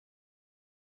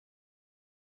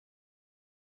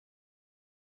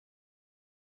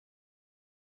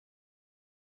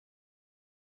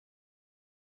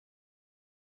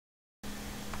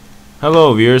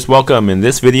Hello viewers, welcome. In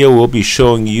this video we'll be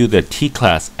showing you the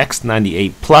Teclast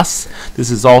X98 Plus. This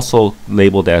is also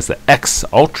labeled as the X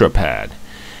Ultra Pad.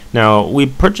 Now we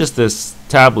purchased this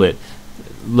tablet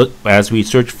as we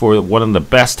search for one of the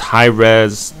best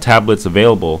high-res tablets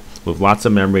available with lots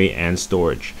of memory and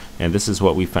storage, and this is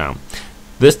what we found.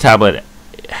 This tablet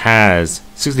has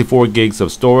 64 gigs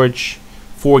of storage,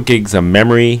 4 gigs of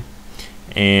memory,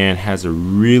 and has a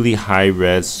really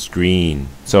high-res screen.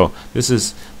 So this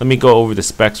is, let me go over the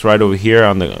specs right over here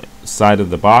on the side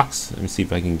of the box. Let me see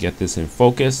if I can get this in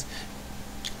focus.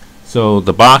 So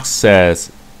the box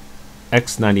says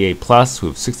X98 Plus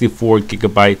with 64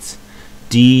 gigabytes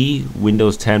D,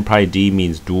 Windows 10, probably D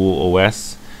means dual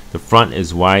OS. The front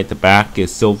is white, the back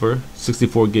is silver,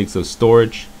 64 gigs of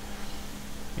storage.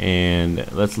 And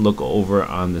let's look over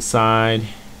on the side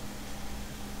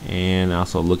and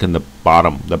also look in the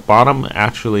bottom. The bottom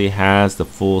actually has the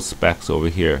full specs over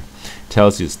here.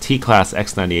 Tells you it's Teclast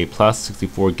X98 Plus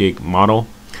 64 gig model,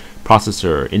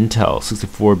 processor Intel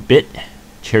 64-bit,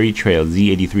 Cherry Trail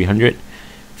Z8300,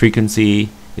 frequency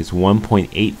is 1.84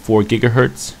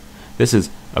 gigahertz. This is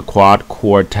a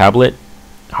quad-core tablet.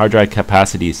 Hard drive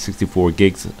capacity is 64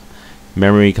 gigs.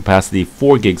 Memory capacity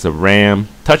 4 gigs of RAM.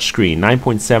 Touchscreen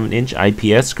 9.7-inch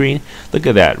IPS screen. Look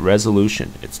at that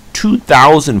resolution. It's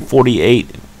 2048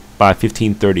 by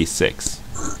 1536.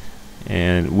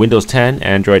 And Windows 10,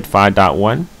 Android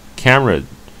 5.1. Camera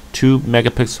 2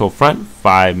 megapixel front,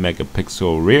 5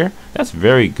 megapixel rear. That's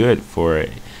very good for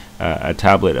a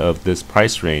tablet of this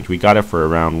price range. We got it for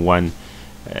around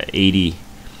 $180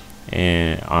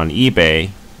 on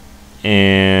eBay,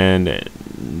 and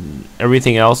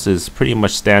everything else is pretty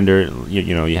much standard.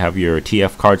 You know, you have your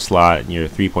TF card slot and your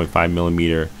 3.5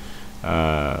 millimeter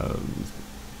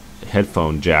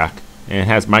headphone jack, and it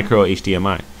has micro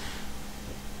HDMI.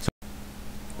 So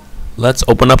let's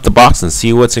open up the box and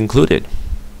see what's included.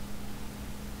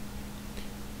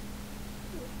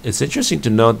 It's interesting to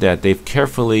note that they've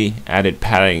carefully added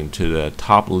padding to the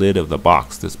top lid of the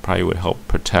box. This probably would help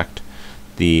protect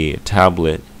the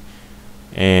tablet.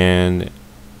 And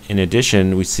in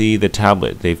addition, we see the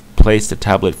tablet. They've placed the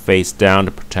tablet face down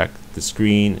to protect the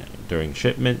screen during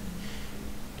shipment.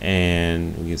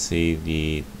 And we can see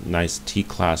the nice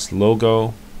Teclast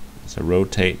logo. So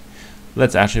rotate.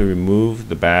 Let's actually remove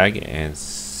the bag and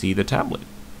see the tablet.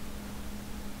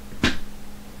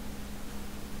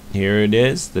 Here it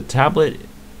is. The tablet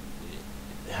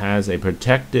has a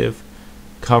protective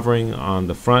covering on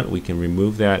the front. We can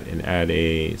remove that and add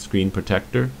a screen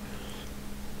protector.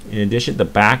 In addition, the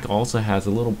back also has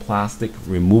a little plastic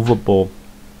removable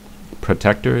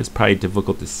protector. It's probably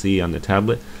difficult to see on the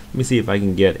tablet. Let me see if I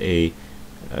can get a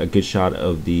good shot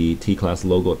of the Teclast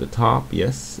logo at the top.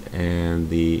 Yes, and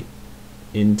the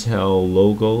Intel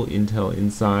logo, Intel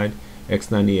inside,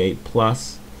 X98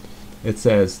 Plus. It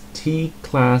says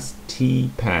Teclast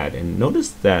T-Pad, and notice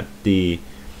that the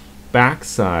back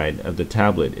side of the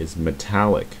tablet is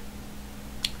metallic.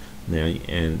 Now,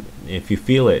 and if you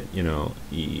feel it, you know,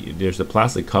 there's a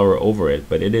plastic cover over it,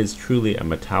 but it is truly a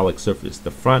metallic surface. The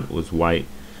front was white,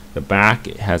 the back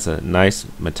has a nice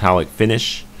metallic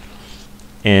finish,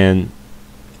 and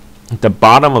the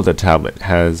bottom of the tablet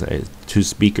has 2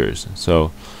 speakers.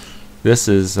 So this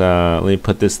is, let me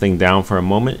put this thing down for a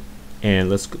moment, and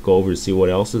let's go over to see what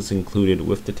else is included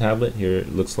with the tablet. Here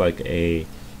it looks like a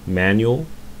manual,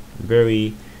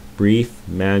 very brief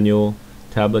manual.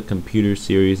 Tablet computer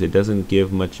series. It doesn't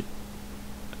give much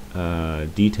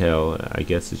detail. I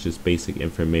guess it's just basic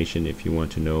information if you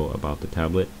want to know about the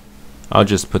tablet. I'll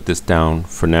just put this down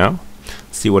for now.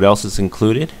 See what else is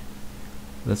included.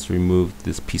 Let's remove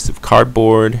this piece of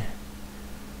cardboard,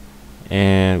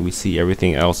 and we see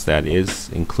everything else that is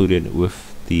included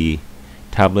with the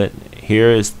tablet. Here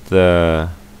is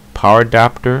the power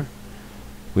adapter.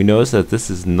 We notice that this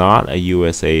is not a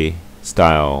USA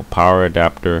style power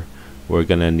adapter. We're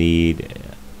gonna need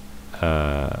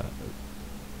a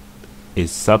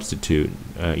substitute,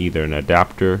 either an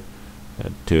adapter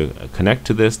to connect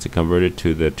to this to convert it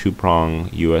to the 2-prong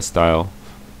US style,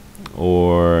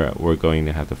 or we're going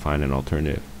to have to find an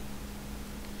alternative.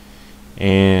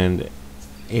 And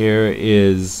here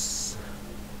is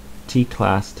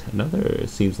Teclast, another,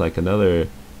 seems like another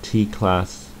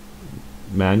Teclast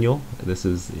manual. This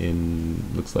is in,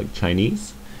 looks like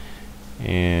Chinese,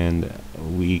 and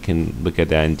we can look at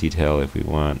that in detail if we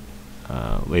want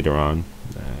later on.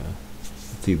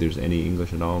 Let's see if there's any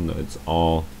English at all. No, it's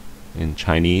all in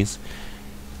Chinese,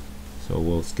 so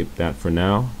we'll skip that for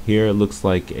now. Here it looks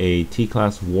like a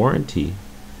Teclast warranty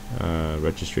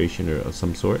registration or of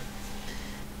some sort.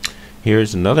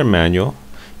 Here's another manual,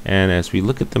 and as we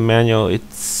look at the manual,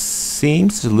 it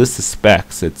seems to list the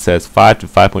specs. It says 5 to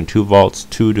 5.2 volts,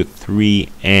 2 to 3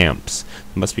 amps.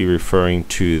 It must be referring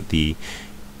to the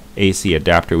AC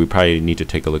adapter. We probably need to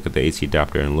take a look at the AC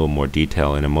adapter in a little more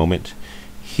detail in a moment.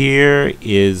 Here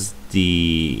is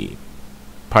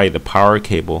probably the power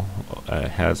cable.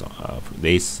 Has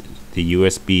the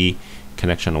USB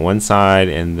connection on one side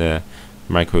and the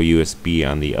micro USB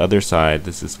on the other side.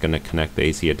 This is going to connect the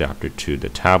AC adapter to the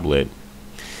tablet.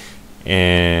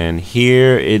 And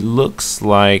here it looks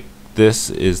like this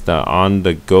is the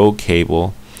on-the-go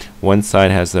cable. One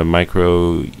side has the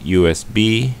micro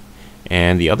USB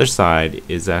and the other side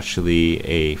is actually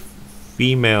a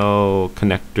female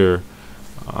connector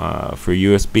for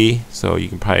USB, so you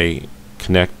can probably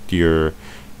connect your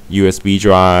USB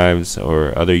drives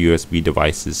or other USB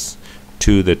devices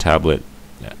to the tablet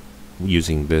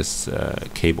using this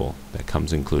cable that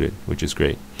comes included, which is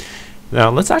great. Now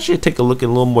let's actually take a look in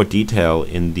a little more detail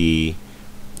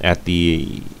at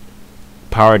the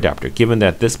power adapter, given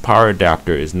that this power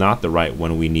adapter is not the right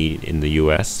one we need in the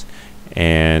US.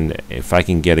 And if I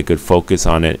can get a good focus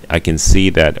on it, I can see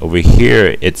that over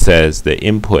here it says the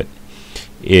input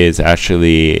is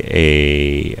actually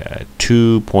a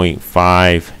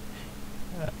 2.5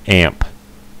 amp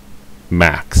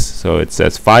max. So it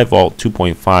says 5 volt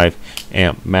 2.5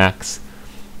 amp max.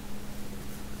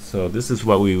 So this is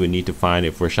what we would need to find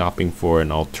if we're shopping for an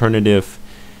alternative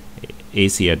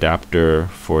AC adapter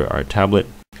for our tablet.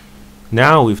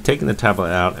 Now we've taken the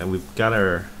tablet out and we've got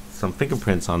some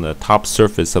fingerprints on the top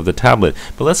surface of the tablet,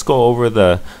 but let's go over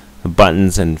the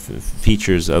buttons and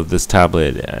features of this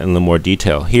tablet in a little more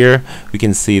detail. Here we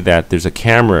can see that there's a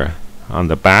camera on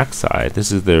the back side.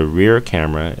 This is the rear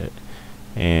camera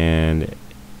and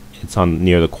it's on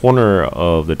near the corner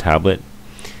of the tablet,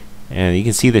 and you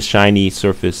can see the shiny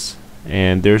surface,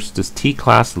 and there's this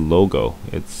Teclast logo.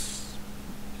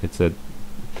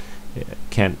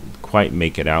 Can't quite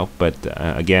make it out, but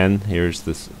again, here's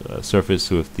this surface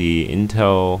with the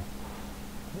Intel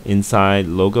inside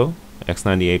logo,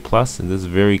 X98 Plus, and this is a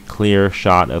very clear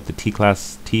shot of the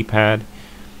Teclast T-pad,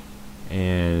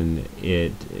 and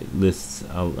it lists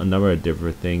a number of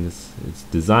different things. It's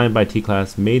designed by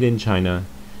Teclast, made in China,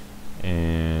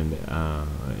 and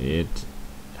it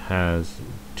has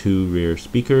 2 rear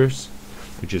speakers,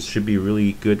 which should be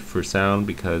really good for sound,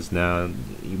 because now,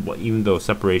 even though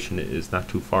separation is not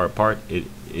too far apart, it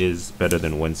is better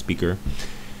than 1 speaker.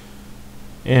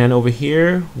 And over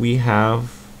here we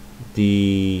have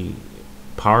the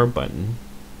power button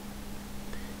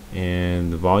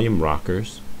and the volume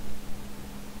rockers.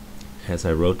 As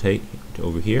I rotate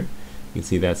over here, you can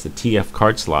see that's the TF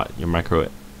card slot, your micro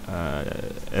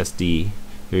SD.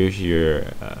 Here's your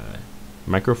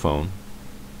microphone.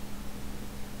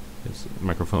 This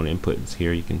microphone input is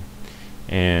here. You can,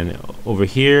 and over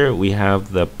here we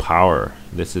have the power.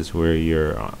 This is where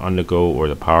you're on the go, or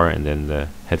the power, and then the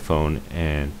headphone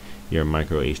and your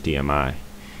micro HDMI.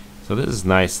 So this is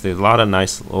nice. There's a lot of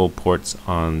nice little ports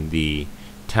on the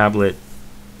tablet,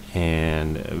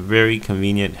 and very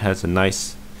convenient. Has a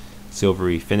nice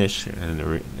silvery finish,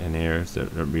 and there's a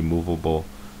removable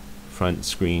front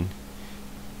screen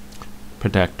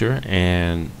protector.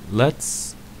 And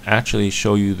let's actually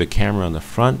show you the camera on the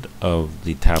front of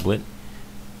the tablet,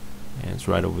 and it's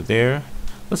right over there.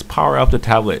 Let's power up the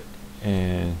tablet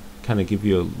and kind of give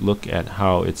you a look at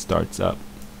how it starts up.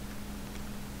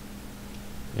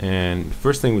 And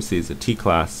first thing we see is the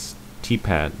Teclast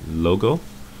T-pad logo,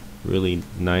 really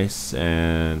nice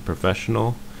and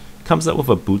professional. Comes up with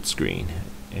a boot screen,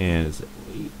 and it's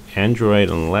Android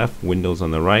on the left, Windows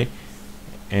on the right,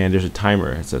 and there's a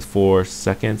timer. It says 4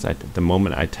 seconds. The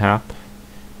moment I tap,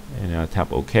 and I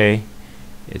tap OK,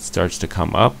 it starts to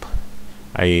come up.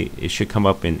 It should come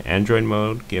up in Android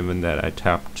mode, given that I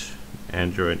tapped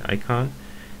Android icon.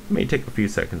 It may take a few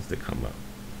seconds to come up.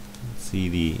 See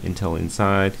the Intel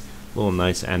inside, little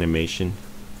nice animation.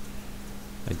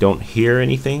 I don't hear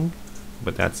anything,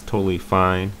 but that's totally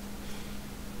fine.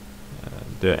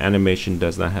 The animation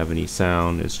does not have any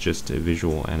sound, it's just a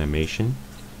visual animation.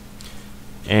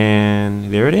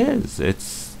 And there it is.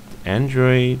 It's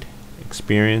Android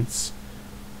experience.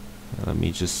 Let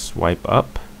me just swipe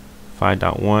up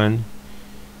 5.1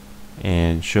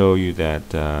 and show you that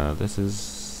this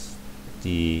is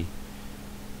the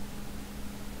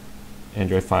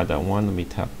Android 5.1. Let me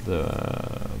tap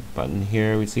the button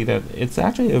here. We see that it's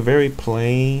actually a very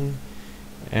plain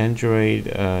Android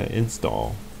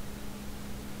install.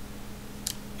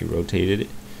 You rotated it,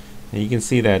 and you can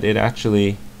see that it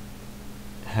actually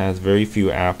has very few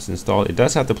apps installed. It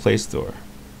does have the Play Store,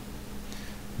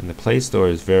 and the Play Store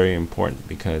is very important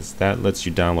because that lets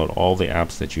you download all the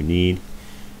apps that you need.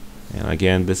 And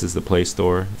again, this is the Play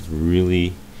Store. It's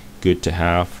really good to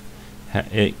have.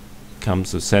 It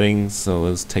comes with settings, so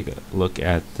let's take a look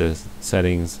at the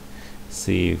settings,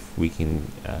 see if we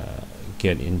can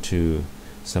get into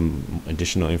some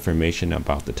additional information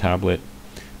about the tablet.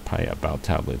 Probably about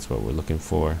tablets what we're looking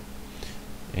for.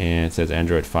 And it says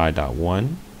Android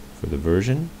 5.1 for the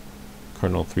version,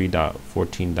 kernel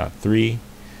 3.14.3,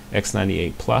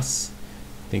 X98 Plus.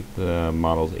 I think the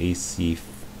model's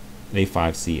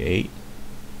A5C8.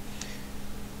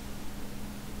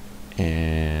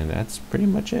 And that's pretty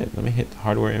much it. Let me hit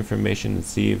hardware information and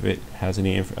see if it has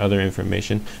any other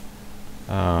information.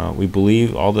 We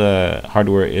believe all the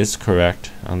hardware is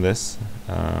correct on this.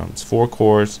 It's 4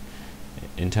 cores,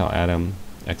 Intel Atom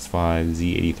X5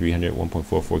 Z8300,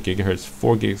 1.44 gigahertz,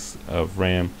 4 gigs of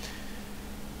RAM,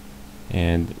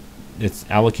 and it's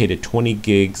allocated 20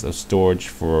 gigs of storage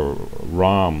for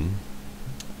ROM,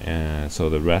 and so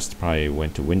the rest probably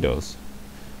went to Windows.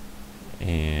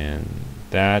 And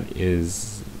that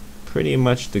is pretty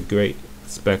much the great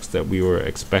specs that we were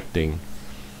expecting.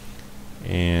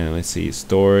 And let's see,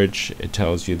 storage, it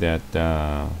tells you that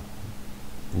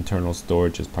internal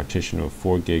storage is partitioned with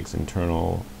 4 gigs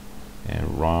internal,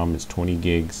 and ROM is 20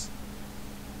 gigs,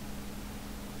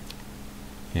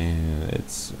 and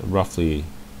it's roughly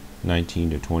 19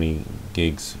 to 20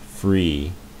 gigs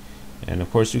free. And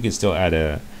of course you can still add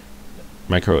a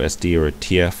micro SD or a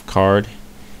TF card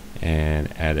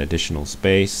and add additional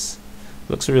space.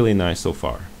 Looks really nice so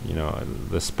far. You know,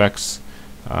 the specs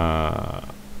are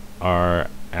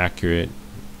accurate.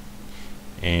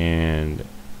 And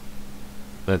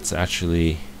let's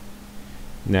actually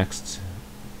next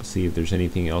see if there's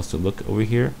anything else to look over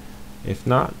here. If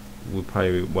not, we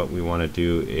probably what we want to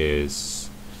do is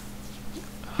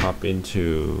hop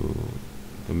into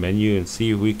the menu and see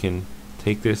if we can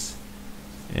take this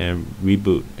and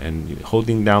reboot. And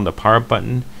holding down the power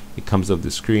button, it comes up the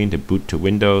screen to boot to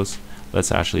Windows.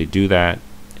 Let's actually do that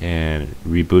and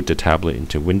reboot the tablet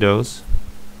into Windows.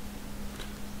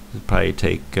 It'll probably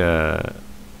take a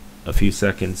few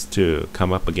seconds to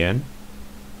come up again.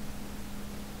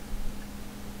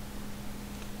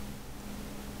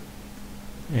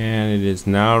 And it is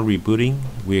now rebooting.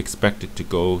 We expect it to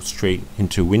go straight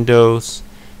into Windows,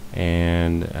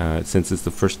 and since it's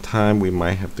the first time, we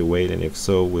might have to wait, and if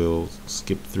so, we'll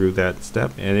skip through that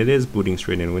step. And it is booting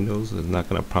straight in Windows. It's not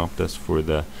going to prompt us for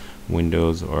the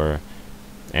Windows or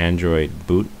Android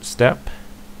boot step.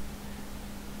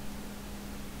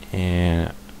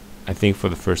 And I think for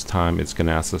the first time it's going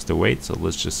to ask us to wait, so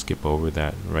let's just skip over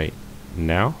that right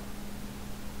now.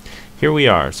 Here we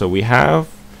are. So we have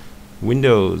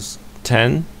Windows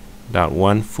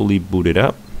 10.1 fully booted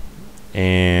up,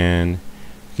 and you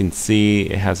can see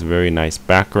it has a very nice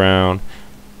background.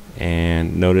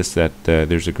 And notice that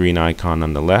there's a green icon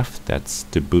on the left. That's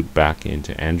to boot back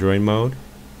into Android mode.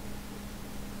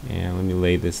 And let me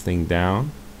lay this thing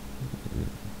down.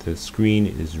 The screen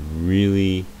is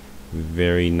really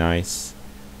very nice.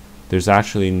 There's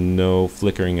actually no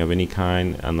flickering of any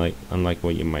kind, unlike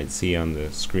what you might see on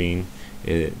the screen.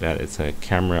 That it's a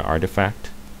camera artifact.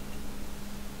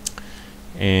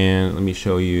 And let me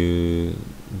show you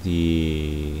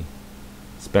the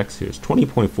specs here. It's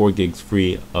 20.4 gigs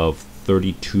free of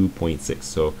 32.6,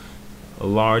 so a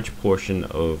large portion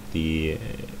of the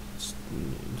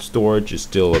storage is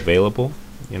still available.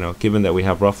 You know, given that we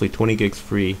have roughly 20 gigs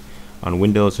free on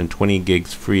Windows and 20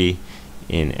 gigs free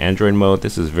in Android mode,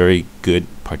 this is very good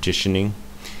partitioning.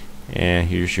 And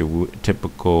here's your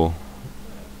typical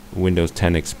Windows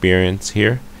 10 experience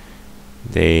here.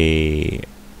 They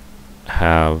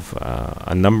have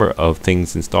a number of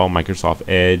things installed: Microsoft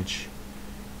Edge,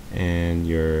 and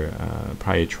your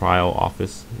probably trial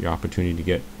Office, your opportunity to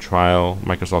get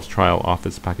Microsoft's trial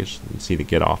Office package. You see the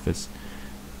Get Office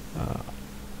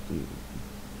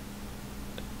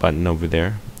button over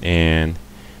there. And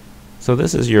so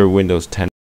this is your Windows 10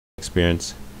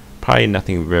 experience. Probably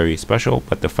nothing very special,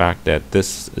 but the fact that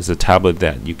this is a tablet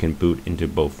that you can boot into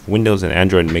both Windows and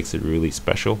Android makes it really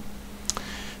special.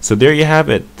 So there you have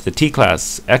it, the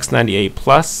Teclast X98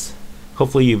 Plus.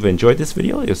 Hopefully you've enjoyed this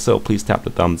video. If so, please tap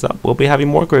the thumbs up. We'll be having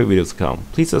more great videos to come.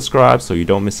 Please subscribe so you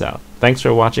don't miss out. Thanks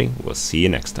for watching. We'll see you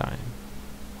next time.